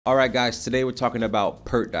All right, guys, today we're talking about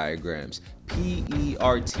PERT diagrams,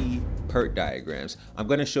 P-E-R-T, PERT diagrams. I'm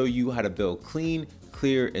going to show you how to build clean,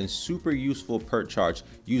 clear, and super useful PERT charts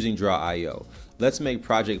using draw.io. Let's make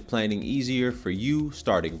project planning easier for you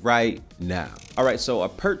starting right now. All right, so a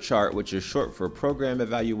PERT chart, which is short for Program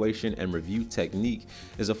Evaluation and Review Technique,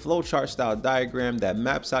 is a flowchart style diagram that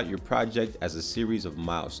maps out your project as a series of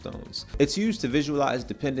milestones. It's used to visualize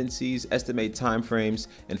dependencies, estimate timeframes,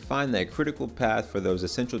 and find that critical path for those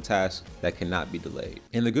essential tasks that cannot be delayed.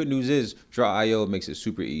 And the good news is draw.io makes it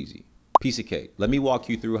super easy. Piece of cake. Let me walk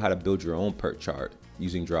you through how to build your own PERT chart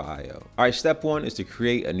using draw.io. All right, step one is to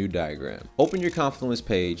create a new diagram. Open your Confluence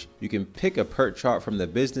page. You can pick a PERT chart from the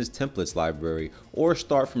business templates library or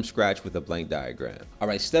start from scratch with a blank diagram. All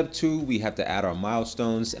right, step two, we have to add our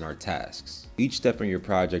milestones and our tasks. Each step in your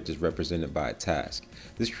project is represented by a task.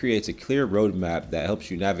 This creates a clear roadmap that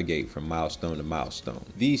helps you navigate from milestone to milestone.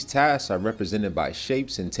 These tasks are represented by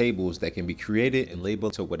shapes and tables that can be created and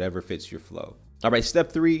labeled to whatever fits your flow. All right,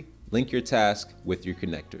 step three, link your task with your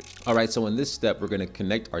connectors. All right, so in this step, we're gonna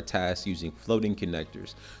connect our tasks using floating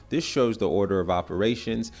connectors. This shows the order of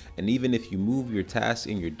operations, and even if you move your task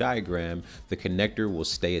in your diagram, the connector will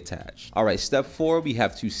stay attached. All right, step four, we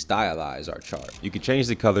have to stylize our chart. You can change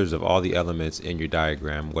the colors of all the elements in your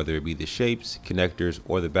diagram, whether it be the shapes, connectors,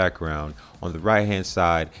 or the background on the right-hand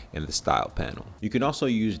side in the style panel. You can also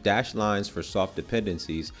use dashed lines for soft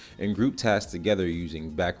dependencies and group tasks together using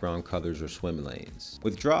background colors or swim lanes.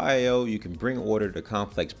 With draw.io, you can bring order to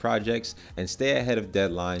complex projects and stay ahead of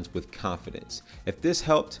deadlines with confidence. If this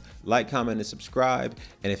helped, like, comment, and subscribe.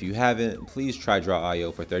 And if you haven't, please try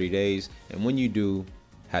draw.io for 30 days. And when you do,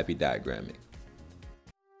 happy diagramming.